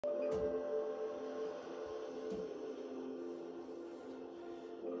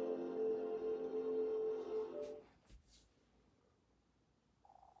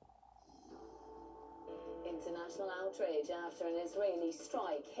international outrage after an Israeli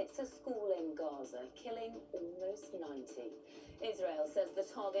strike hits a school in Gaza, killing almost 90. Israel says the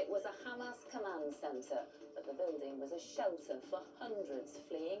target was a Hamas command center, but the building was a shelter for hundreds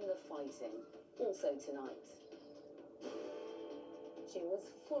fleeing the fighting. Also tonight, she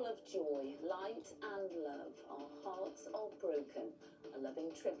was full of joy, light and love. Our hearts are broken. A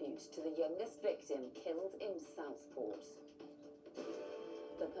loving tribute to the youngest victim killed in Southport.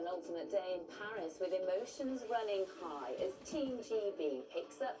 The penultimate day in Paris with emotions running high as Team GB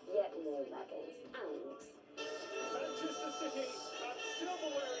picks up yet more medals and... Manchester City are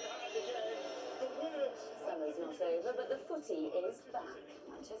silverware in hand again. The winners... Summer's not over, but the footy is back.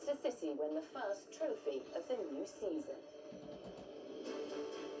 Manchester City win the first trophy of the new season.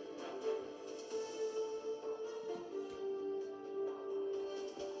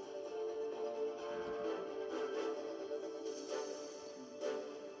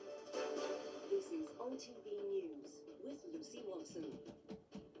 ITV News with Lucy Watson.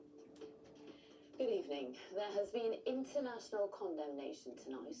 Good evening. There has been international condemnation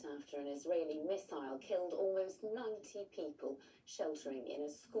tonight after an Israeli missile killed almost 90 people sheltering in a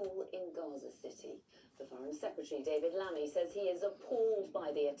school in Gaza City. The Foreign Secretary David Lammy says he is appalled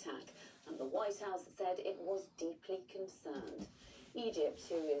by the attack, and the White House said it was deeply concerned. Egypt,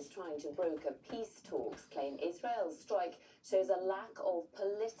 who is trying to broker peace talks, claim Israel's strike shows a lack of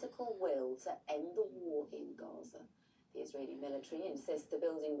political will to end the war in Gaza. The Israeli military insists the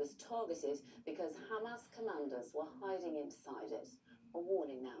building was targeted because Hamas commanders were hiding inside it. A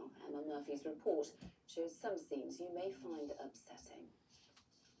warning now, Emma Murphy's report shows some scenes you may find upsetting.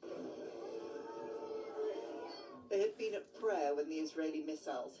 They had been at prayer when the Israeli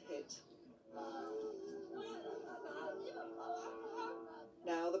missiles hit.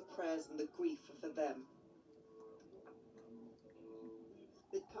 Now the prayers and the grief are for them.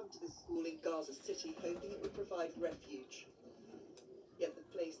 They'd come to this school in Gaza City hoping it would provide refuge. Yet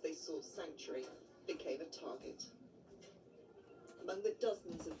the place they sought sanctuary became a target. Among the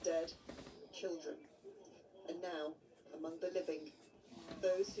dozens of dead, children, and now, among the living,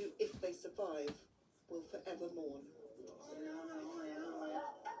 those who, if they survive, will forever mourn.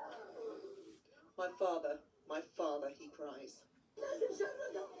 My father, he cries.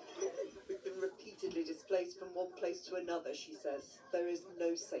 We've been repeatedly displaced from one place to another, she says. There is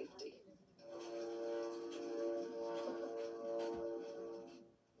no safety.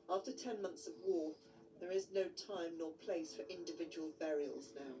 After 10 months of war, there is no time nor place for individual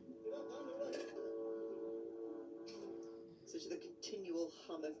burials now. So to the continual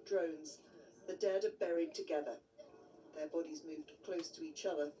hum of drones, the dead are buried together, their bodies moved close to each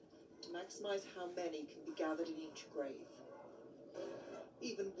other to maximise how many can be gathered in each grave.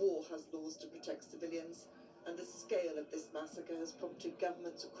 Even war has laws to protect civilians, and the scale of this massacre has prompted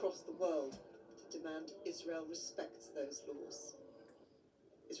governments across the world to demand Israel respects those laws.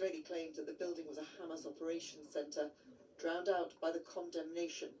 Israeli claims that the building was a Hamas operations centre, drowned out by the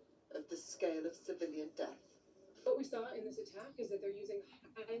condemnation of the scale of civilian death. What we saw in this attack is that they're using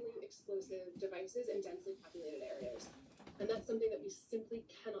highly explosive devices in densely populated areas. And that's something that we simply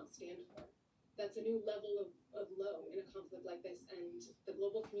cannot stand for. That's a new level of low in a conflict like this, and the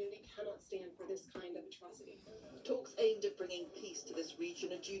global community cannot stand for this kind of atrocity. Talks aimed at bringing peace to this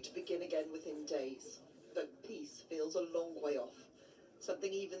region are due to begin again within days. But peace feels a long way off,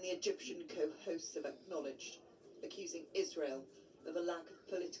 something even the Egyptian co-hosts have acknowledged, accusing Israel of a lack of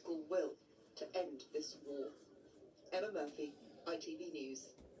political will to end this war. Emma Murphy, ITV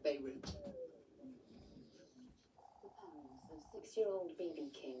News, Beirut. The 6-year-old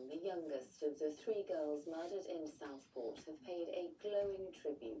BB King, the youngest of the 3 girls murdered in Southport, have paid a glowing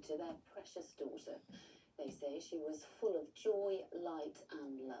tribute to their precious daughter. They say she was full of joy, light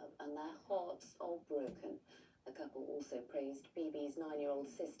and love, and their hearts are broken. The couple also praised BB's 9-year-old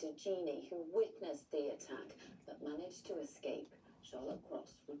sister Jeannie, who witnessed the attack but managed to escape. Charlotte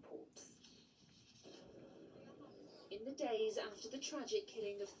Cross reports. In the days after the tragic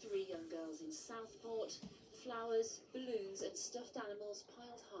killing of 3 young girls in Southport, flowers, balloons and stuffed animals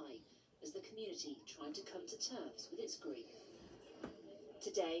piled high as the community tried to come to terms with its grief.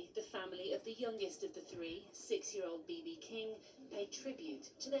 Today, the family of the youngest of the 3, 6-year-old BB King, paid tribute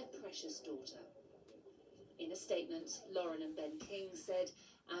to their precious daughter. In a statement, Lauren and Ben King said,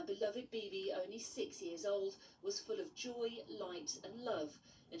 "Our beloved BB, only 6 years old, was full of joy, light and love,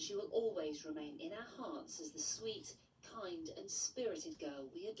 and she will always remain in our hearts as the sweet, kind and spirited girl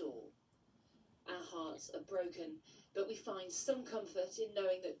we adore. Our hearts are broken, but we find some comfort in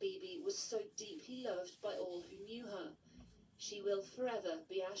knowing that BB was so deeply loved by all who knew her. She will forever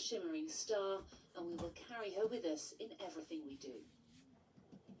be our shimmering star, and we will carry her with us in everything we do."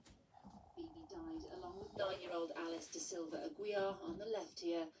 BB died along with 9-year-old Alice de Silva Aguiar on the left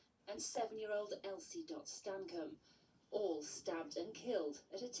here and 7-year-old Elsie Stancombe, all stabbed and killed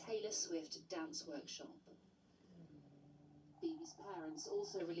at a Taylor Swift dance workshop. Phoebe's parents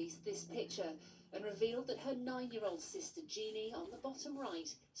also released this picture and revealed that her 9-year-old sister Jeannie, on the bottom right,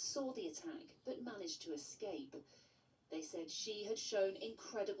 saw the attack but managed to escape. They said she had shown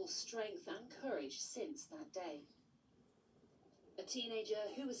incredible strength and courage since that day. A teenager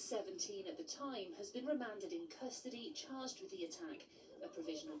who was 17 at the time has been remanded in custody, charged with the attack, a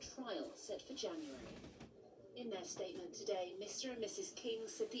provisional trial set for January. In their statement today, Mr. and Mrs. King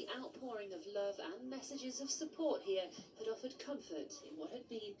said the outpouring of love and messages of support here had offered comfort in what had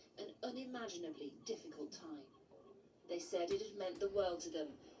been an unimaginably difficult time. They said it had meant the world to them,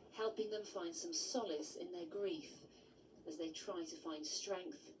 helping them find some solace in their grief as they try to find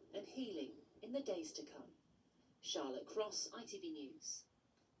strength and healing in the days to come. Charlotte Cross, ITV News.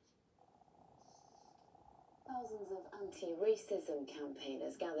 Thousands of anti-racism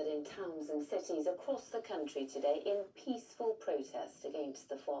campaigners gathered in towns and cities across the country today in peaceful protest against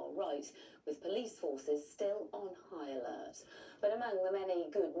the far right, with police forces still on high alert. But among the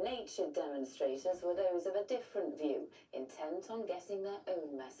many good-natured demonstrators were those of a different view, intent on getting their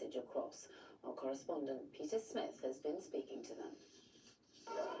own message across. Our correspondent Peter Smith has been speaking to them.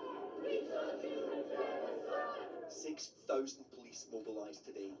 6,000 police mobilised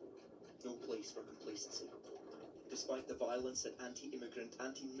today. No place for complacency. Despite the violence and anti-immigrant,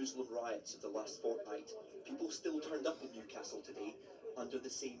 anti-Muslim riots of the last fortnight, people still turned up in Newcastle today under the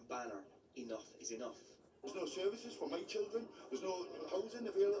same banner, enough is enough. There's no services for my children, there's no housing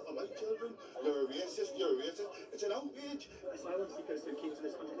available for my children, you're a racist, it's an outrage. Asylum seekers who came to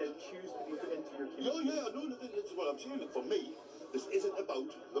this country didn't choose to be put into your community. No, that's what I'm saying. For me, this isn't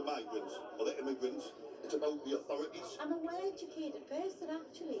about the migrants or the immigrants, it's about the authorities. I'm a well-educated person,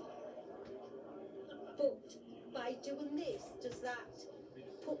 actually. But by doing this, does that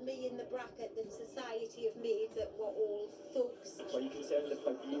put me in the bracket that society have made that we're all thugs? Are you concerned that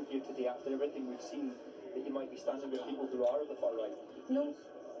by being here today, after everything we've seen, that you might be standing with people who are of the far right? No.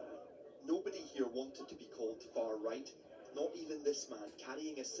 Nobody here wanted to be called far right, not even this man,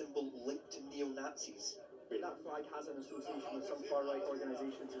 carrying a symbol linked to neo-Nazis. That flag has an association with some far right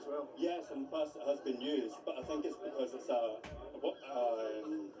organisations as well. Yes, in the past it has been used, but I think it's because it's a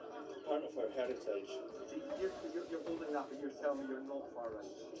part of our heritage. So you're holding that, but you're telling me you're not far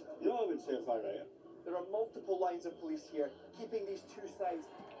right? No, I would say far right. There are multiple lines of police here, keeping these two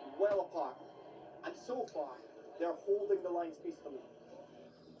sides well apart. And so far, they're holding the lines peacefully.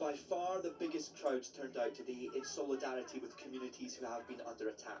 By far the biggest crowds turned out today in solidarity with communities who have been under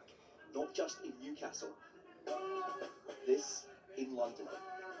attack, not just in Newcastle. This in London,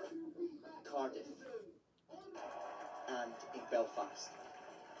 Cardiff, and in Belfast.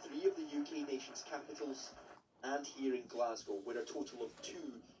 3 of the UK nation's capitals, and here in Glasgow, where a total of 2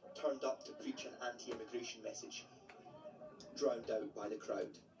 turned up to preach an anti-immigration message, drowned out by the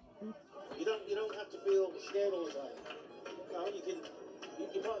crowd. You don't have to feel scared all the time. No, you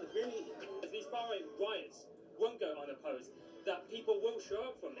can't really. These far right riots won't go unopposed. That people will show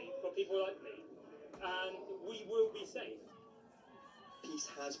up for me, for people like me, and we will be safe. Peace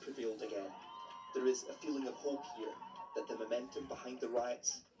has prevailed again. There is a feeling of hope here that the momentum behind the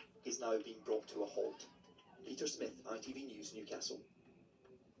riots is now being brought to a halt. Peter Smith, ITV News, Newcastle.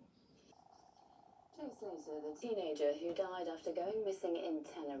 Days later, the teenager who died after going missing in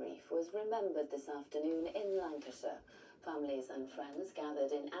Tenerife was remembered this afternoon in Lancashire. Families and friends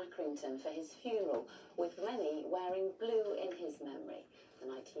gathered in Accrington for his funeral, with many wearing blue in his memory. The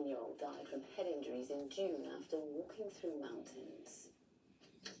 19-year-old died from head injuries in June after walking through mountains.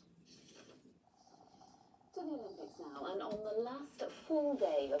 To the Olympics now, and on the last full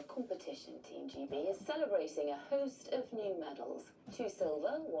day of competition, Team GB is celebrating a host of new medals. 2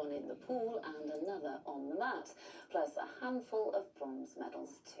 silver, 1 in the pool and another on the mat, plus a handful of bronze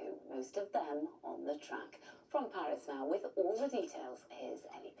medals too, most of them on the track. From Paris now, with all the details, here's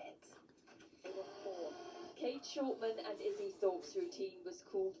Ellie Pitts. Kate Shortman and Izzy Thorpe's routine was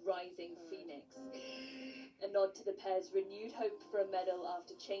called Rising Phoenix, a nod to the pair's renewed hope for a medal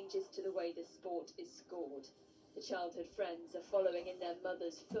after changes to the way the sport is scored. The childhood friends are following in their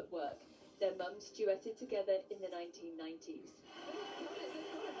mother's footwork. Their mums duetted together in the 1990s.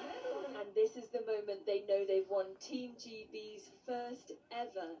 And this is the moment they know they've won Team GB's first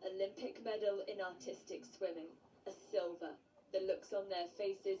ever Olympic medal in artistic swimming, a silver. The looks on their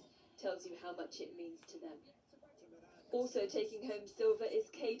faces tells you how much it means to them. Also taking home silver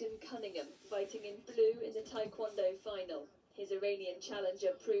is Caden Cunningham, fighting in blue in the Taekwondo final. His Iranian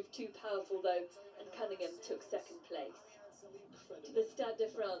challenger proved too powerful though, and Cunningham took second place. to the Stade de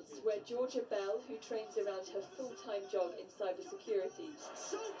France, where Georgia Bell, who trains around her full-time job in cybersecurity,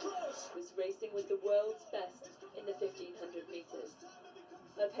 was racing with the world's best in the 1500 metres.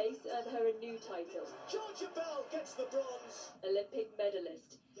 Her pace earned her a new title. Georgia Bell gets the bronze. Olympic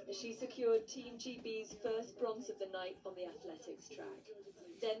medalist, as she secured Team GB's first bronze of the night on the athletics track.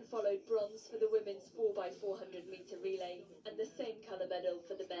 Then followed bronze for the women's 4x400 metre relay and the same colour medal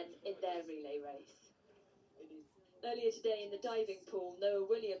for the men in their relay race. Earlier today in the diving pool, Noah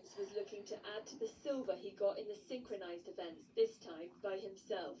Williams was looking to add to the silver he got in the synchronised event, this time by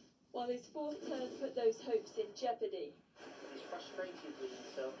himself. While his fourth turn put those hopes in jeopardy, He's frustrated with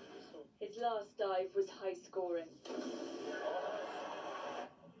himself. his last dive was high scoring.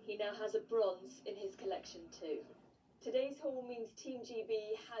 He now has a bronze in his collection too. Today's haul means Team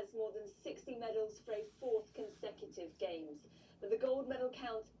GB has more than 60 medals for a fourth consecutive games, but the gold medal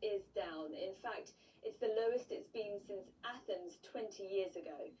count is down. In fact, it's the lowest it's been since Athens 20 years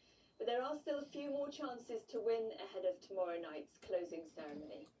ago. But there are still a few more chances to win ahead of tomorrow night's closing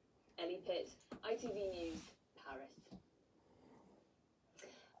ceremony. Ellie Pitt, ITV News, Paris.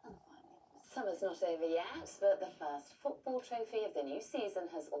 Summer's not over yet, but the first football trophy of the new season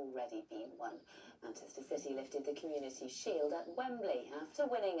has already been won. Manchester City lifted the Community Shield at Wembley after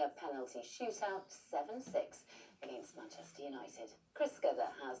winning a penalty shootout 7-6 against Manchester United. Chris Scudder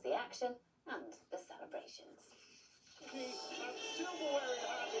has the action and the celebrations. And silverware in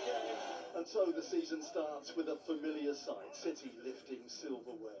hand again. And so the season starts with a familiar sight, City lifting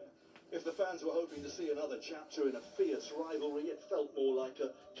silverware. If the fans were hoping to see another chapter in a fierce rivalry, it felt more like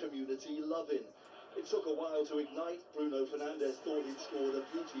a community love-in. It took a while to ignite. Bruno Fernandes thought he'd scored a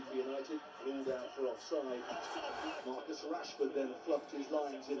beauty for United, ruled out for offside. Marcus Rashford then fluffed his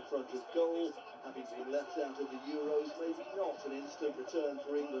lines in front of goal. Having been left out of the Euros, maybe not an instant return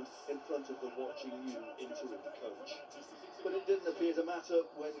for England in front of the watching new interim coach. But it didn't appear to matter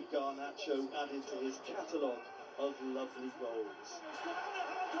when Garnacho added to his catalogue of lovely goals.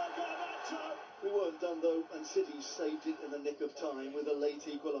 We weren't done though, and City saved it in the nick of time with a late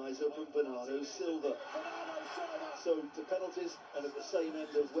equaliser from Bernardo Silva. So to penalties, and at the same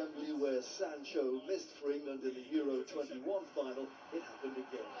end of Wembley where Sancho missed for England in the Euro 21 final, it happened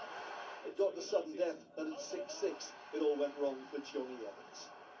again. It got to sudden death, and at 6-6 it all went wrong for Johnny Evans.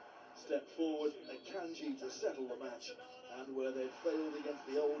 Step forward, Akanji to settle the match, and where they'd failed against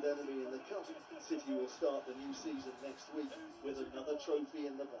the old enemy in the cup, City will start the new season next week with another trophy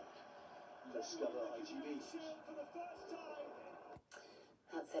in the bag. Discover ITV.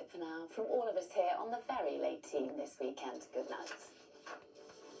 That's it for now. From all of us here on the very late team this weekend, good night.